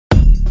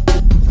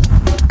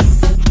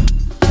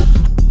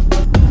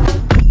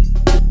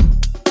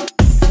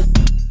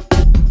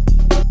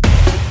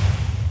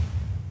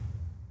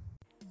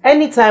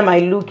anytime I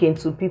look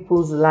into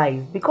people's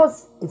lives,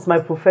 because it's my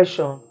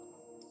profession,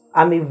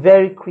 I'm a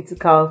very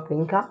critical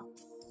thinker.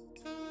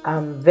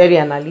 I'm very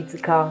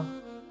analytical.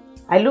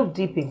 I look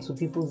deep into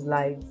people's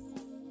lives.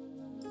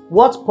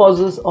 What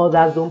puzzles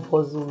others don't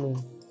puzzle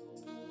me.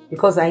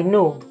 Because I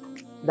know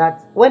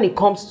that when it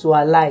comes to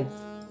our lives,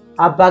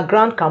 our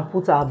background can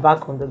put our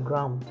back on the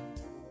ground.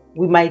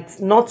 We might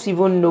not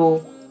even know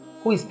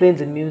who is playing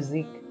the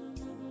music.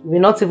 We may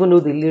not even know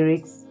the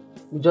lyrics.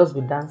 We'll just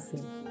be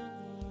dancing.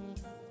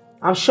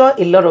 I'm sure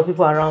a lot of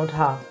people around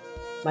her,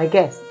 my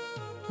guest,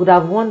 would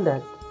have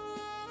wondered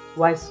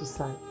why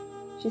suicide.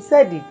 She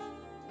said it.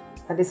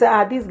 And they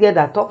said, this girl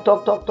that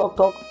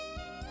talk.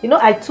 You know,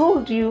 I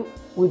told you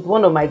with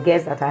one of my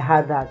guests that I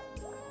had that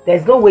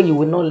there's no way you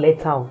will not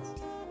let out.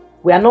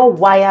 We are not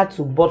wired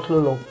to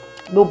bottle up.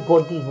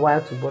 Nobody is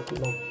wired to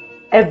bottle up.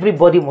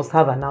 Everybody must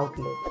have an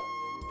outlet.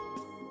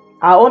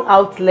 Our own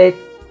outlet,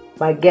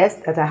 my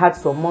guest that I had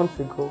some months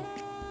ago,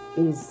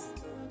 is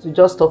to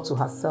just talk to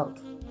herself.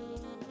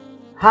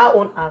 Her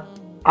own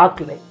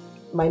outlet,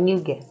 my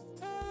new guest,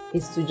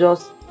 is to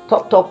just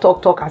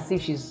talk as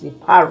if she's a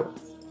parrot.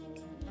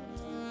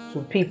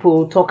 To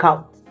people, talk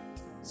out.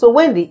 So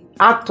when the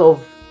act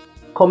of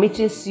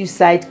committing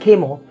suicide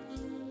came up,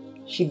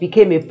 she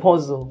became a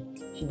puzzle.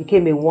 She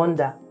became a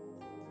wonder.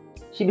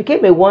 She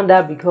became a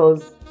wonder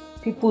because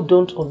people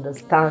don't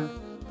understand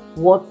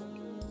what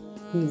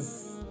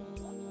is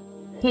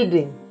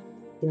hidden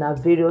in her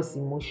various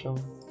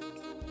emotions.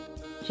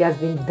 She has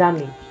been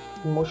damaged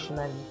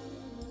emotionally.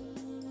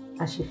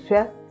 And she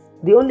felt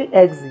the only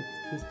exit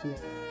is to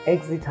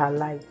exit her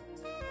life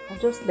and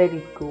just let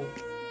it go.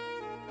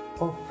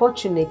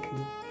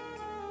 Unfortunately,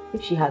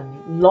 if she had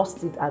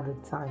lost it at the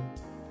time,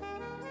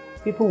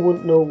 people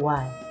wouldn't know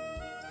why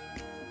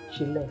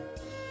she left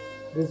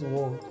this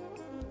world.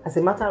 As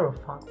a matter of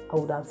fact, I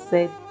would have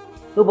said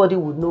nobody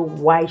would know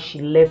why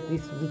she left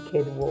this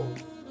wicked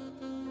world.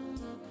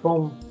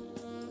 From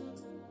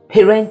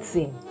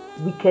parenting,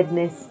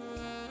 wickedness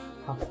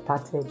have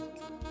started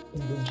in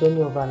the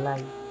journey of her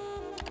life.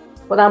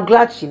 But I'm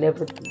glad she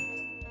never did.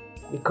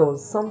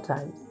 Because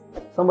sometimes,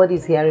 somebody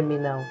is hearing me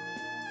now,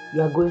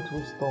 you are going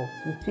through stuff.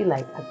 You feel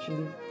like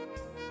actually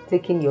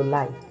taking your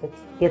life. Let's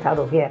get out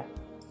of here.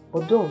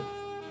 But don't.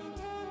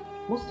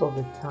 Most of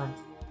the time,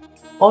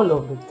 all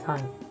of the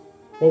time,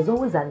 there's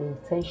always an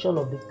intention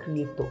of the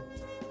Creator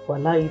to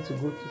allow you to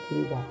go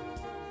through that.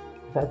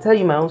 If I tell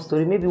you my own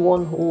story, maybe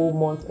one whole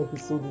month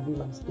episode will be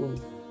my story.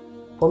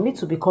 For me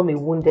to become a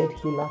wounded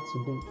healer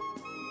today,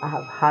 I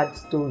have had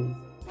stories.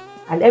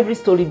 And every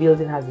story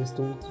building has a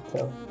story to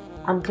tell.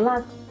 I'm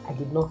glad I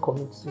did not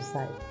commit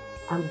suicide.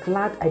 I'm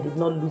glad I did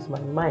not lose my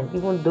mind,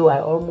 even though I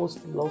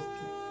almost lost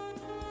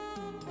it.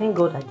 Thank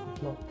God I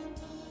did not.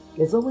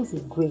 There's always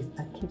a grace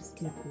that keeps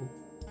people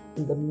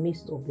in the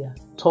midst of their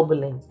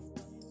turbulence.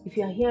 If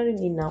you are hearing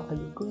me now and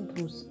you're going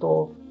through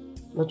stuff,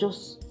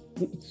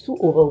 it's too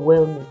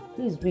overwhelming,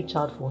 please reach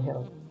out for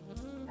help.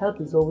 Help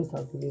is always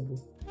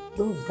available.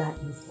 Don't die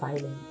in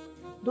silence.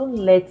 Don't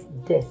let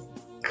death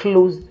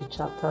close the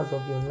chapters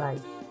of your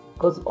life.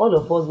 Because all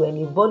of us, we're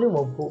in a volume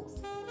of books.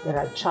 There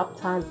are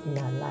chapters in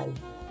our life.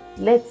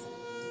 Let's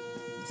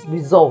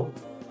resolve.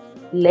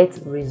 Let's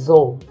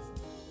resolve.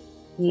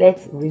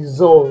 Let's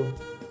resolve.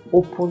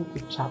 Open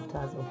the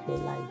chapters of your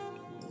life.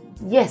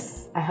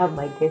 Yes, I have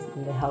my guest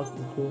in the house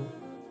again.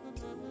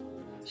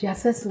 She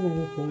has said so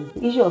many things.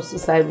 The issue of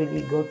suicide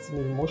really got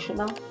me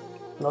emotional.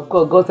 And of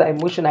course, got her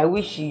emotional. I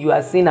wish you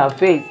had seen her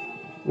face.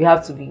 We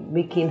have to be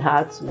making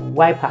her to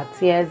wipe her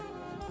tears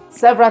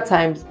several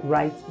times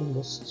right in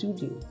the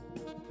studio.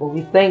 But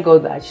we thank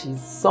God that she's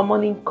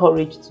summoning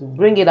courage to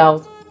bring it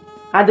out.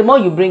 And the more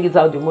you bring it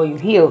out, the more you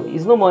heal.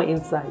 It's no more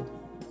inside.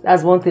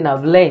 That's one thing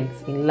I've learned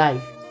in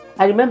life.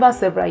 I remember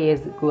several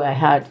years ago I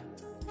had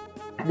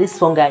this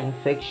fungal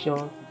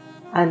infection.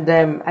 And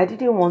I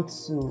didn't want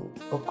to,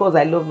 of course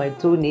I love my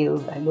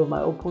toenails, I love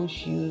my open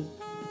shoes.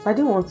 So I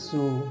didn't want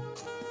to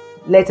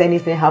let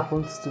anything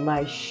happen to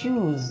my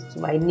shoes, to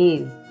my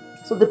nails.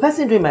 So the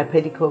person doing my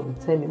pedicure would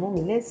tell me,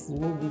 Mommy, let's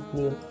remove this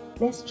nail.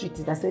 Let's treat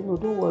it. I said, no,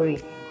 don't worry.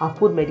 I'll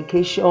put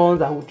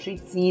medications, I will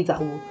treat it, I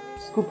will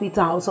scoop it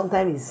out.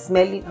 Sometimes it's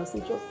smelling. I'll say,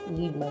 just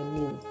leave my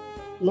nails.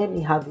 Let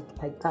me have it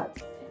like that.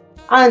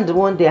 And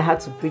one day I had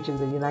to preach in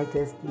the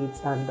United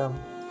States, and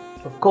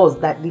of course,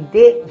 that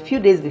a few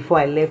days before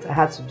I left, I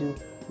had to do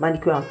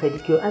manicure and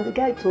pedicure. And the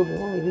guy told me,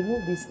 Mommy,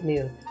 remove this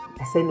nail.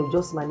 I said, no,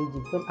 just manage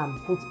it. When I'm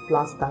put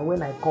plaster,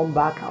 when I come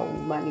back, I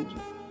will manage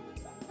it.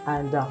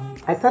 And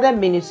I started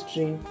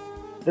ministering.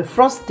 The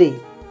first day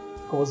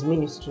I was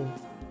ministering,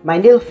 my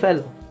nail fell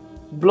off.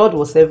 Blood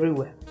was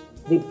everywhere.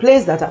 The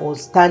place that I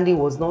was standing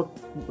was not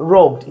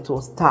rubbed, it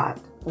was tarred,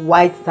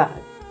 white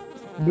tarred.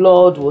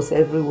 Blood was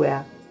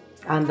everywhere.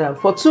 And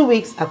for 2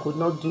 weeks, I could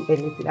not do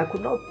anything. I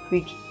could not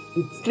preach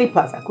with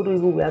slippers. I couldn't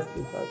even wear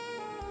slippers.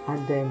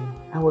 And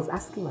I was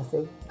asking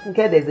myself,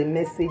 okay, there's a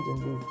message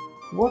in this.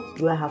 What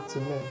do I have to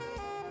learn?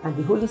 And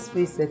the Holy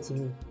Spirit said to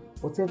me,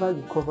 whatever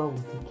you cover will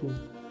decay.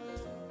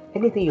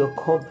 Anything you're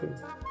covering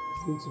is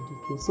going to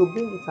decay. So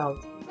bring it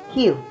out,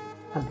 heal,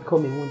 and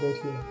become a wounded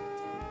healer.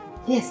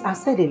 Yes, I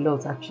said a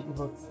lot actually,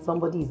 but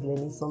somebody is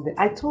learning something.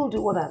 I told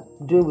you what I'm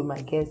doing with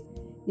my guests.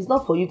 It's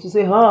not for you to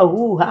say, oh,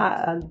 who,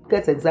 ha, and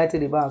get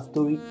excited about a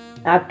story.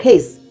 Our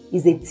case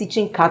is a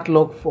teaching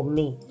catalog for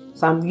me.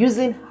 So I'm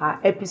using her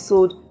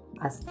episode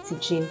as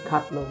teaching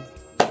catalogs.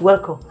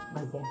 Welcome,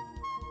 my guest.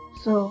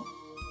 So,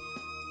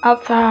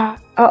 after,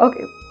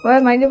 okay,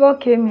 well, my neighbor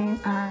came in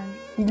and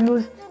he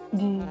loosed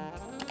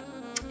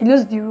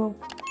the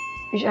rope,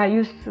 which I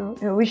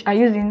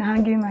used in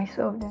hanging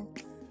myself then.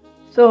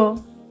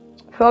 So,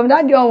 from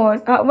that day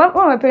onward, when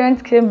my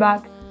parents came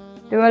back,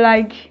 they were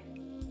like,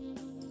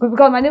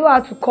 because my neighbor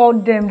had to call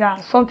them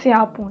that something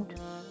happened.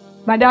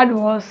 My dad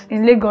was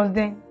in Lagos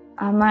then,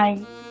 and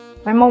my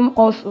mom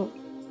also.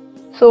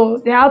 So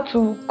they had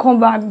to come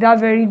back that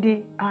very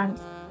day, and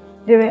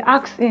they were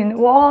asking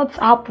what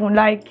happened,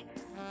 like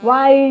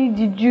why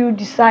did you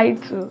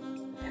decide to?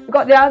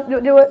 Because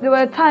there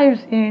were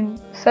times in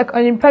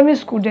primary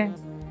school then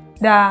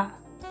that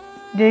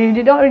they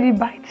don't really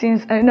buy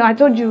things. I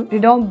told you they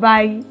don't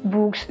buy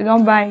books, they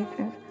don't buy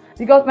things.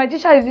 Because my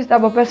teacher is this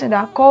type of person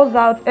that calls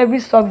out every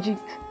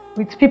subject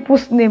with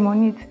people's name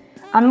on it,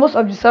 and most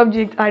of the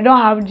subjects I don't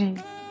have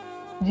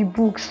the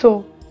book,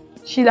 so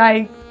she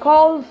like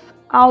calls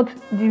out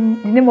the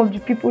name of the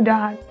people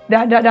that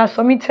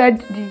submitted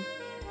the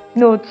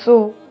note.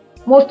 So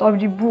most of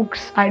the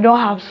books I don't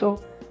have,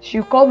 so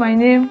she called my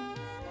name,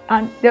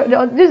 and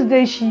this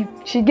day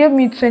she gave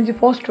me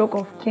 24 strokes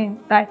of cane,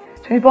 like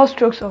 24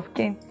 strokes of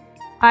cane.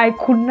 I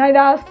could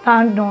neither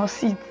stand nor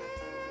sit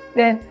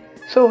then.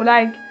 So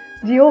like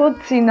the whole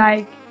thing,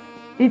 like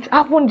it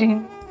happened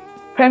in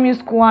primary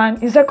school,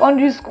 and in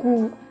secondary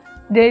school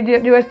they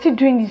were still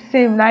doing the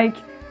same, like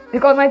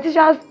because my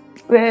teachers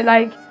were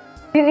like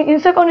in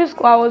secondary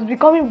school I was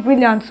becoming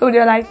brilliant, so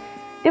they're like,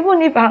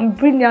 even if I'm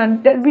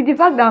brilliant, with the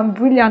fact that I'm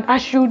brilliant, I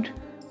should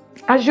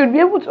be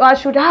able to, I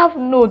should have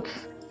notes.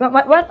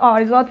 But when our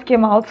results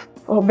came out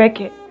for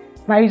Beckett,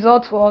 my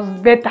result was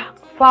better,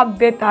 far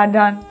better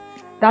than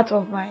that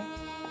of my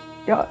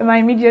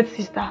immediate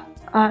sister.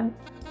 And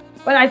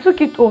when I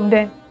took it home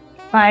then,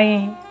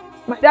 my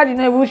dad did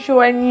not even show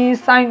any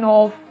sign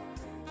of,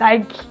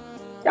 like,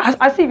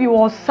 as if he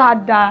was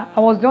sad that I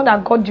was the one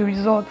that got the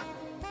result.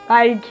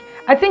 Like,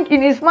 I think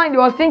in his mind he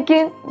was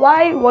thinking,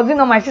 why was it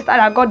not my sister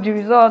that got the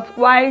result?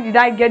 Why did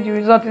I get the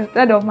result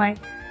instead of my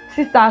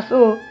sister?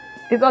 So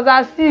it was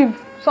as if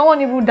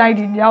someone even died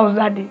in the house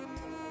that day.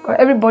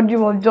 Everybody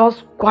was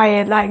just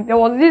quiet, like there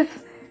was this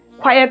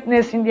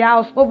quietness in the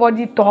house.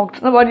 Nobody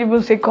talked, nobody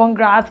even said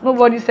congrats,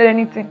 nobody said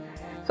anything.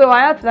 So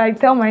I had to like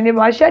tell my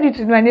neighbor, I shared it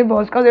with my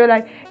neighbors, because they were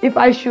like, if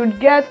I should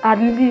get at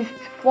least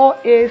 4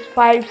 A's,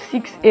 5,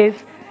 6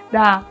 A's,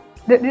 that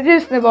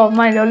this neighbor of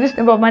mine, there was this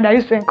neighbor of mine that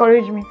used to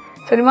encourage me.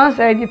 So the man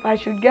said if I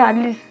should get at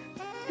least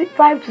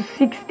 5 to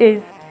 6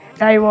 A's,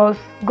 that he was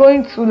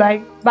going to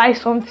like buy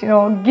something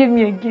or give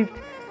me a gift.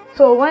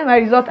 So when my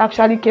result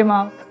actually came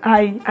out,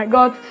 I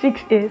got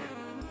 6 A's.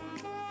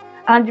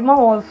 And the man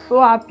was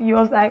so happy. He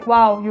was like,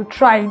 wow, you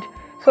tried.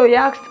 So he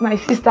asked my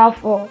sister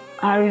for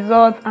her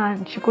result,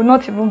 and she could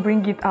not even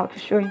bring it out to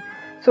show him.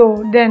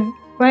 So then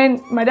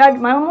when my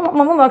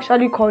mom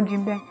actually called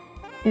him then,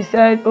 he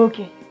said,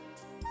 okay.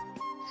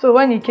 So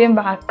when he came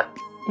back,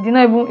 he did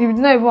not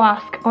even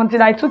ask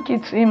until I took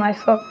it to him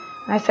myself.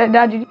 And I said,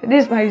 Daddy,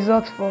 this is my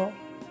result for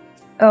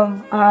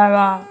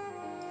our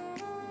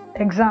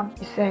exam.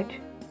 He said,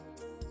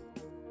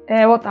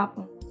 what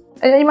happened?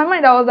 And in my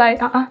mind I was like,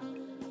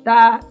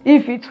 that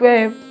if it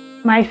were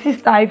my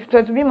sister, if it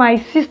were to be my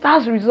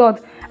sister's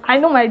result, I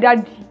know my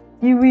daddy,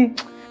 he will,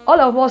 all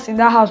of us in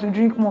that house will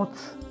drink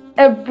mots.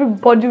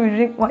 Everybody will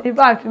drink malt. In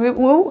fact, we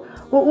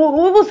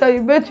even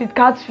celebrate with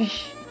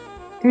catfish.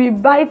 We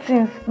buy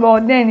things,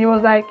 but then he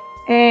was like,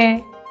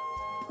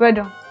 well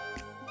done.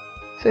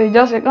 So he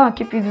just said, go and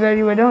keep it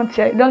very well, don't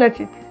let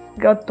it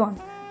get done.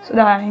 So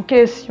that in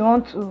case you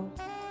want to,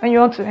 when you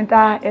want to enter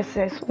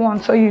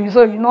SS1, so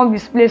you not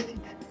misplace it.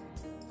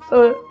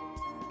 So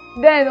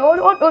then all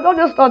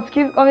those thoughts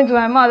keep coming to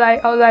my mind.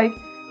 Like, I was like,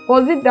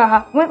 was it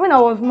that when I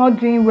was not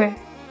doing well,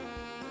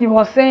 he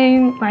was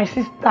saying my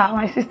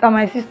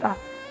sister.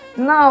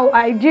 Now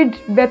I did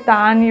better,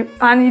 and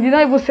he did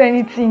not even say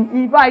anything.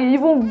 He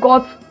even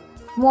got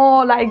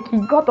more, like he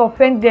got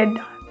offended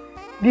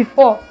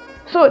before.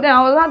 So then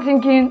I was not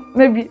thinking,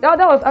 maybe that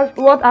was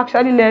what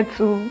actually led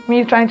to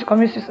me trying to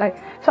commit suicide.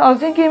 So I was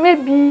thinking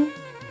maybe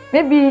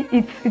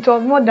it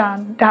was more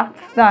than that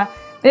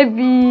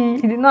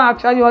maybe he did not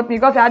actually want me,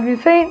 because I had been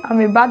saying I'm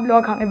a bad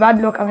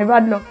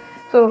luck.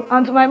 So,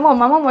 and to my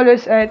mom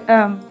always said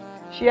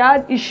she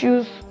had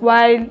issues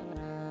while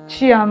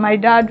she and my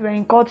dad were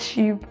in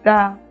courtship.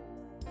 That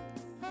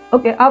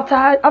okay,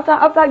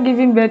 after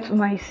giving birth to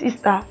my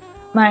sister,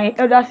 my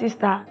elder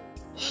sister,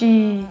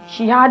 she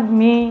had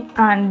me,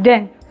 and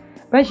then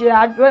when she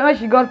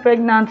got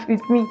pregnant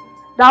with me,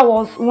 that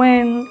was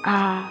when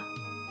her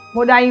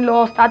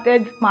mother-in-law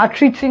started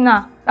maltreating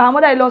her. Her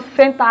mother-in-law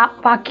sent her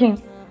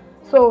packing,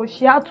 so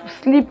she had to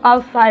sleep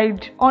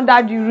outside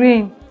under the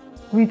rain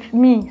with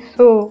me.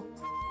 So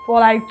for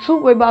like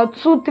about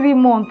 2-3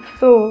 months.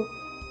 So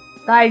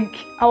Like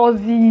I was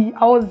the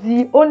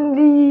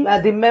only.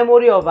 Like the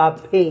memory of her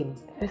pain.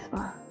 Yes,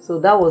 ma. So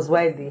that was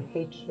why the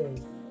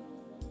hatred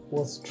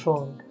was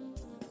strong.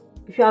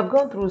 If you have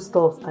gone through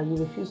stuff and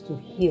you refuse to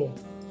heal,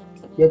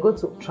 you're going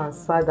to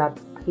transfer that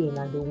pain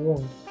and the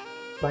wound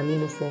to an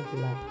innocent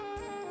life.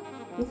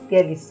 This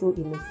girl is so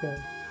innocent.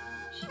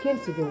 She came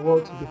to the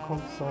world to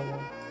become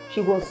someone.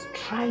 She was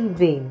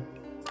striving.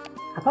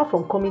 Apart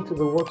from coming to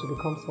the world to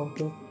become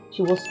something,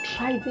 she was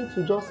striving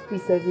to just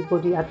please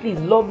everybody. At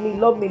least love me,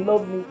 love me,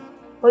 love me.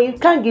 But you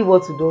can't give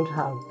what you don't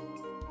have.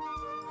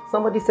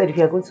 Somebody said, if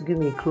you're going to give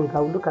me a cloth, I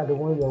will look at the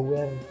one you're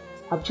wearing.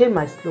 I've changed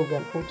my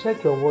slogan. Oh,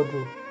 check your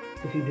wardrobe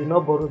if you do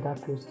not borrow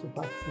that clothes to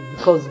party.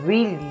 Because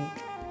really,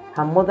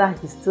 her mother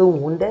is still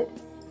wounded.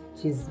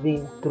 She's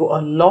been through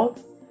a lot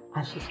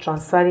and she's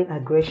transferring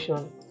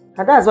aggression.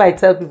 And that's why I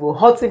tell people,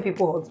 hurting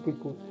people hurt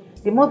people.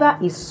 The mother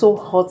is so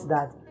hurt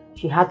that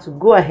she had to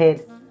go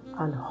ahead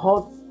and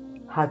hurt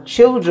her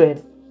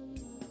children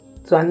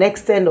to an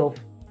extent of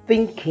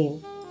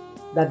thinking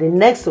that the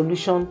next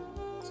solution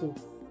to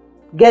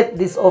get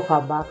this off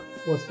her back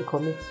was to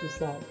commit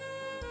suicide.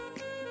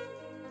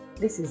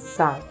 This is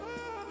sad.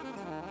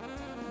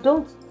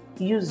 Don't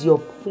use your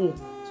pain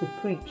to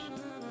preach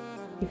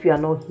if you are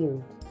not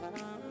healed.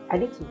 I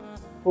need to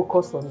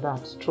focus on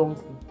that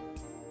strongly.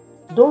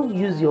 Don't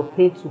use your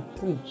pain to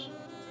preach.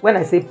 When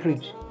I say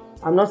preach,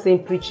 I'm not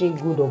saying preaching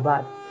good or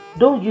bad.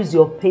 Don't use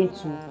your pain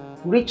to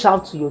reach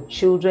out to your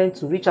children,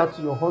 to reach out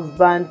to your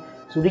husband,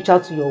 to reach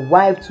out to your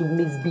wife, to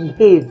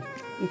misbehave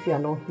if you are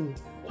not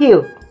healed.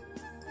 Heal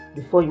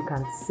before you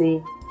can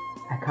say,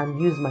 I can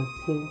use my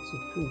pain to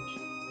preach.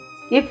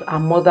 If her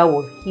mother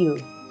was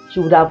healed, she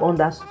would have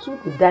understood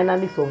the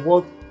dynamics of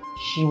what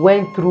she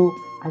went through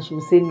and she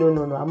would say, no,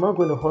 I'm not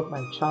going to hurt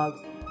my child.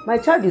 My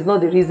child is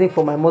not the reason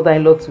for my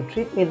mother-in-law to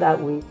treat me that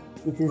way.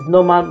 It is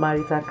normal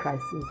marital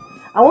crisis.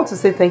 I want to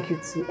say thank you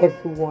to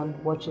everyone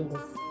watching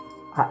this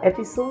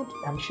episode.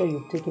 I'm sure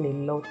you've taken a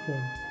lot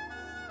in.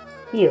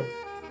 Heal.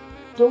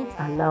 Don't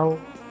allow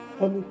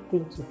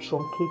anything to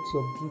truncate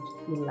your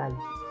beautiful life.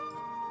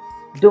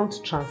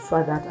 Don't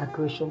transfer that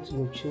aggression to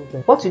your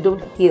children. What you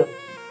don't heal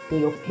in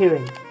your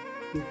parents,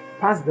 you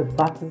pass the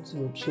baton to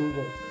your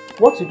children.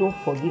 What you don't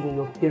forgive in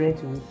your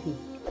parents, you repeat.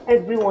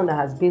 Everyone that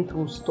has been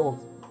through stuff,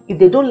 if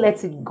they don't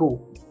let it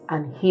go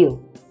and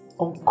heal,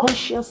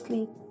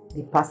 unconsciously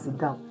they pass it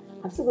down.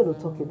 I'm still going to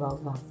talk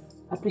about that.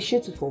 I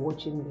appreciate you for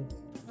watching me.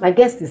 My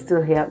guest is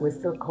still here. We're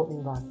still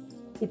coming back.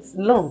 It's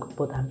long,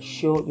 but I'm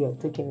sure you are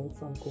taking in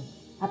something.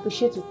 I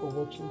appreciate you for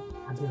watching.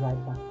 I'll be right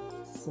back.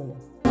 See you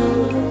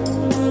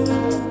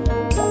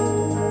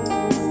soon.